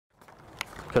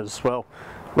Because, well,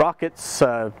 rockets,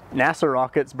 NASA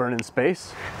rockets burn in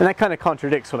space, and that kind of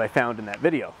contradicts what I found in that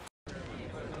video.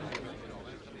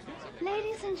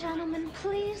 Ladies and gentlemen,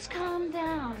 please calm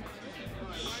down.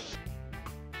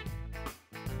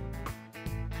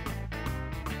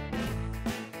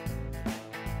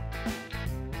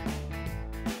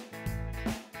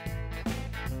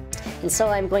 And so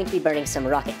I'm going to be burning some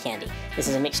rocket candy. This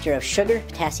is a mixture of sugar,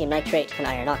 potassium nitrate, and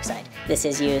iron oxide. This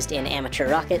is used in amateur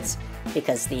rockets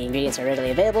because the ingredients are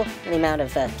readily available and the amount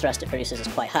of thrust it produces is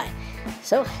quite high.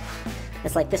 So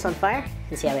let's light this on fire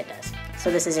and see how it does.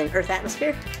 So this is in Earth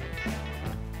atmosphere.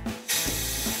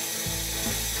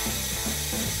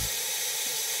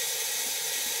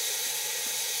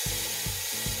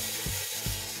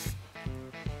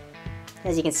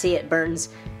 As you can see, it burns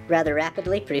rather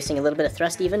rapidly, producing a little bit of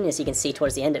thrust even. As you can see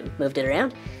towards the end, it moved it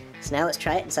around. So now let's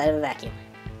try it inside of a vacuum.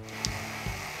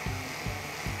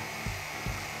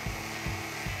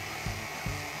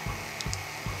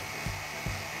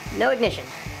 No ignition.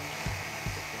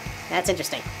 That's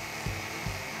interesting.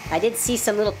 I did see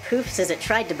some little poofs as it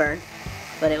tried to burn,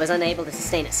 but it was unable to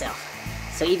sustain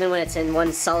itself. So even when it's in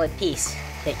one solid piece,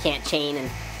 it can't chain and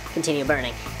continue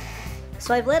burning.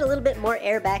 So I've let a little bit more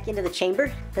air back into the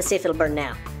chamber. Let's see if it'll burn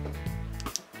now.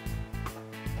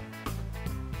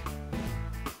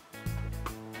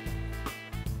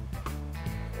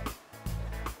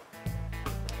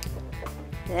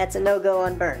 That's a no-go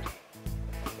on burn.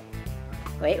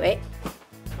 Wait.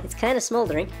 It's kind of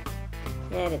smoldering.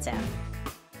 And it's out.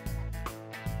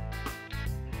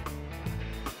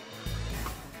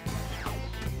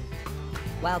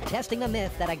 While testing the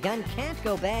myth that a gun can't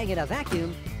go bang in a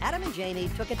vacuum, Adam and Jamie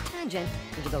took a tangent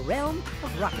into the realm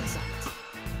of rocket science.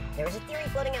 There is a theory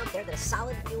floating out there that a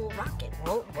solid fuel rocket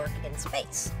won't work in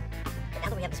space. But now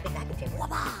that we have this big vacuum chamber,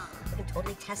 we can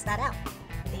totally test that out.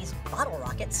 These bottle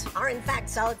rockets are in fact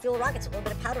solid fuel rockets with a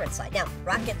little bit of powder inside. Now,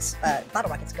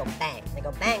 bottle rockets go bang. They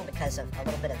go bang because of a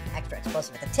little bit of extra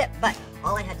explosive at the tip, but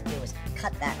all I had to do was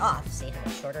cut that off, see how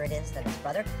much shorter it is than its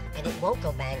brother, and it won't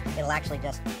go bang, it'll actually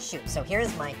just shoot. So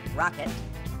here's my rocket.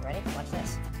 Ready? Watch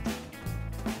this.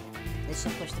 This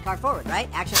should push the car forward, right?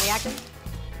 Action, reaction.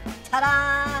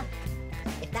 Ta-da!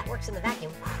 If that works in the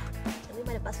vacuum, then we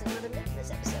might have busted another myth in this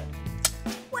episode.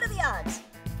 What are the odds?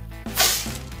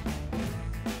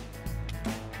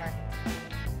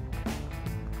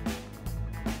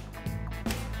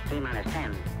 T-minus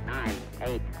 10, 9,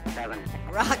 8, 7.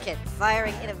 Rocket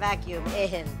firing in a vacuum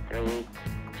in 3,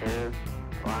 2,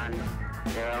 1,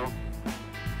 0.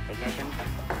 Ignition.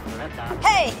 Liftoff.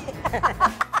 Hey!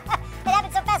 It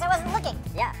happened so fast I wasn't looking.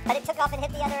 Yeah. But it took off and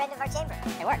hit the other end of our chamber.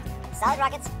 It worked. Solid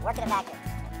rockets work in a vacuum.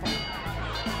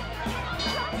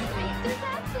 There's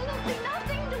absolutely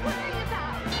nothing to worry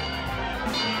about.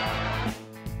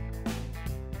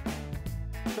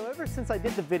 So ever since I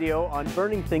did the video on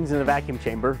burning things in a vacuum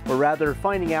chamber, or rather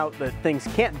finding out that things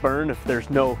can't burn if there's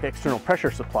no external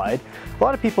pressure supplied, a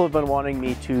lot of people have been wanting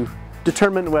me to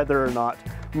determine whether or not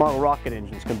model rocket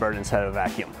engines can burn inside of a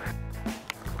vacuum.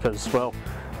 Because, well,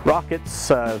 rockets,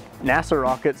 NASA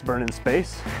rockets burn in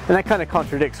space, and that kind of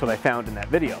contradicts what I found in that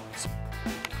video.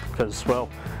 Because, well,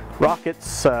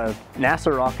 rockets,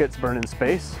 NASA rockets burn in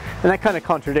space, and that kind of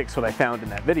contradicts what I found in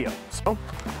that video. So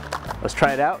let's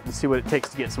try it out and see what it takes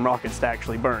to get some rockets to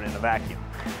actually burn in a vacuum.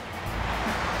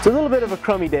 It's a little bit of a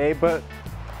crummy day, but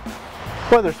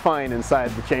weather's fine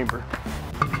inside the chamber.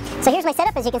 So here's my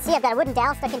setup. As you can see, I've got a wooden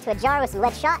dowel stuck into a jar with some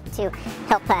lead shot to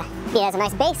help be as a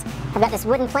nice base. I've got this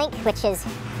wooden plank which is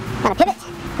on a pivot,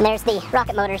 and there's the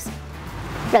rocket motors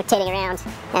rotating around,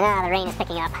 and the rain is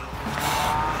picking up.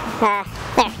 There,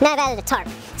 now I've added a tarp.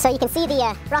 So you can see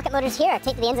the rocket motors here are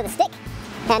taped to the ends of the stick,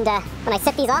 and when I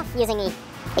set these off using the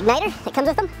igniter that comes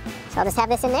with them, so I'll just have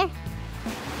this in there,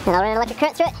 and I'll run an electric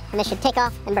current through it, and this should take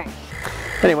off and burn.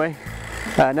 Anyway,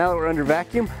 now that we're under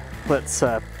vacuum, let's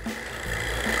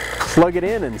plug it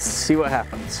in and see what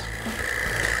happens.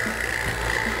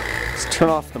 Let's turn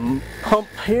off the pump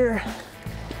here.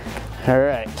 All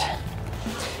right.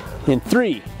 In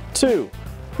 3, 2,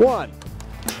 1.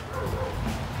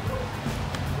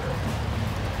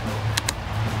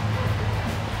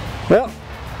 Well,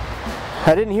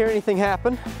 I didn't hear anything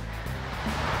happen.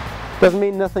 Doesn't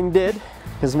mean nothing did,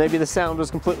 because maybe the sound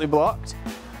was completely blocked.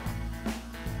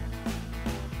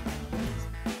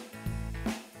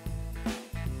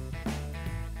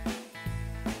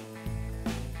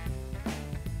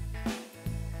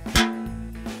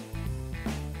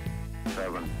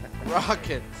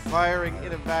 Rocket firing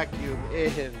in a vacuum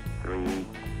in 3,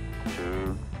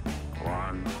 2,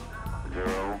 1,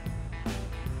 0.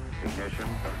 Ignition.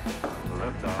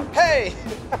 Liftoff. Hey!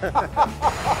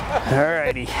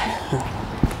 Alrighty.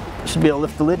 Should be able to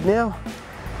lift the lid now.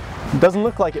 Doesn't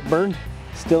look like it burned.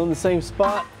 Still in the same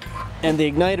spot, and the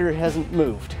igniter hasn't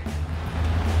moved.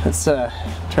 Let's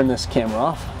turn this camera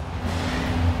off.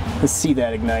 Let's see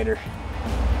that igniter.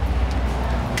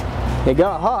 It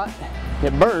got hot,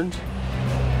 it burned,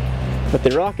 but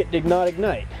the rocket did not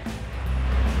ignite.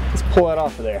 Let's pull that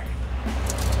off of there.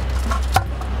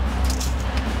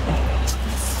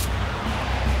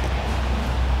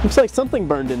 Looks like something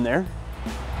burned in there,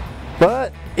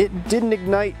 but it didn't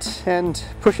ignite and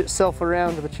push itself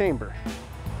around the chamber.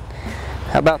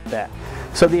 How about that?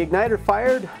 So the igniter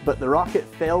fired, but the rocket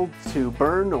failed to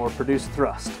burn or produce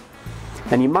thrust.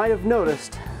 And you might have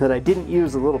noticed that I didn't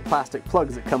use the little plastic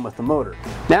plugs that come with the motor.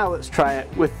 Now let's try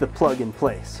it with the plug in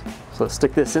place. So let's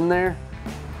stick this in there,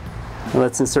 and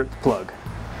let's insert the plug.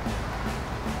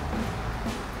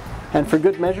 And for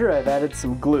good measure, I've added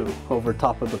some glue over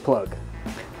top of the plug.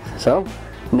 So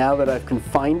now that I've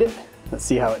confined it, let's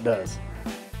see how it does.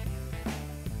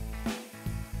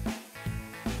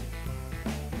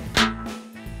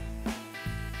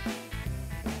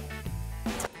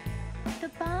 The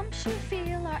bumps you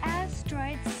feel are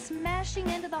asteroids smashing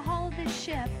into the hull of this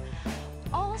ship.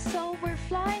 Also, we're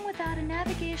flying without a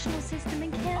navigational system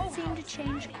and can't seem to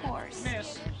change course.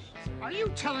 Miss, are you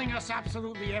telling us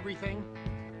absolutely everything?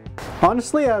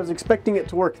 Honestly, I was expecting it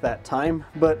to work that time,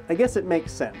 but I guess it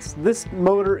makes sense. This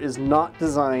motor is not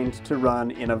designed to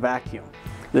run in a vacuum.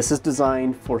 This is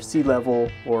designed for sea level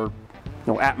or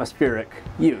atmospheric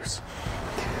use.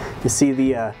 You see,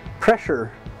 the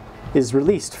pressure is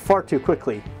released far too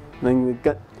quickly, and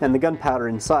the gunpowder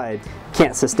inside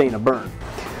can't sustain a burn.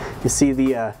 You see,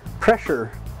 the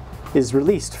pressure is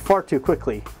released far too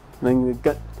quickly, and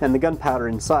the gunpowder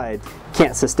inside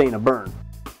can't sustain a burn.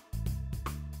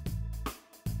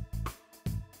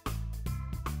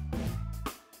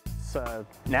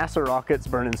 NASA rockets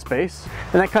burn in space,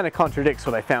 and that kind of contradicts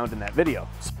what I found in that video.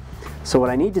 So what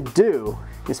I need to do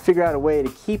is figure out a way to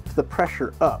keep the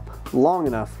pressure up long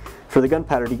enough for the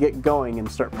gunpowder to get going and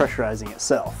start pressurizing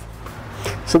itself.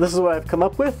 So this is what I've come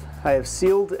up with. I have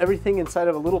sealed everything inside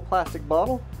of a little plastic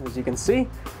bottle, as you can see.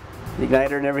 The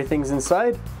igniter and everything's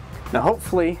inside. Now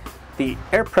hopefully the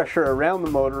air pressure around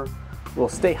the motor will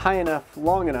stay high enough,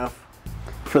 long enough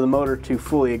for the motor to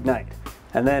fully ignite.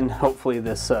 And then hopefully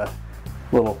this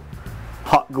little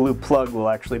hot glue plug will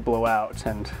actually blow out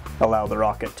and allow the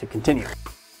rocket to continue.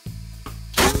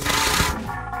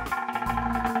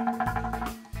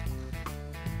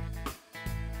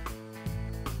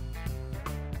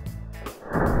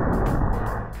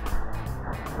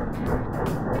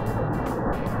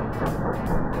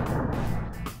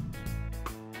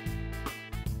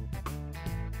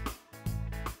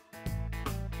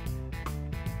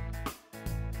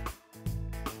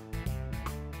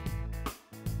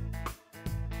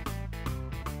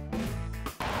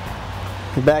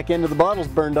 The back end of the bottle's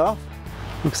burned off.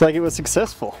 Looks like it was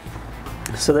successful.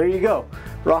 So there you go.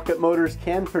 Rocket motors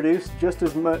can produce just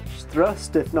as much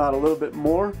thrust, if not a little bit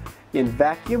more, in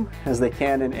vacuum as they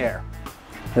can in air.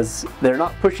 As they're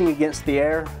not pushing against the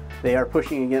air, they are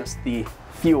pushing against the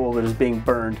fuel that is being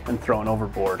burned and thrown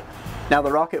overboard. Now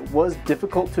the rocket was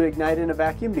difficult to ignite in a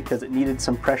vacuum because it needed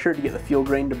some pressure to get the fuel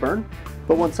grain to burn,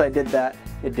 but once I did that,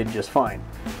 it did just fine.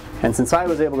 And since I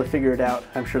was able to figure it out,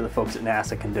 I'm sure the folks at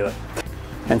NASA can do it.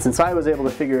 And since I was able to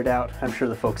figure it out, I'm sure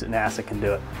the folks at NASA can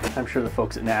do it. I'm sure the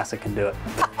folks at NASA can do it.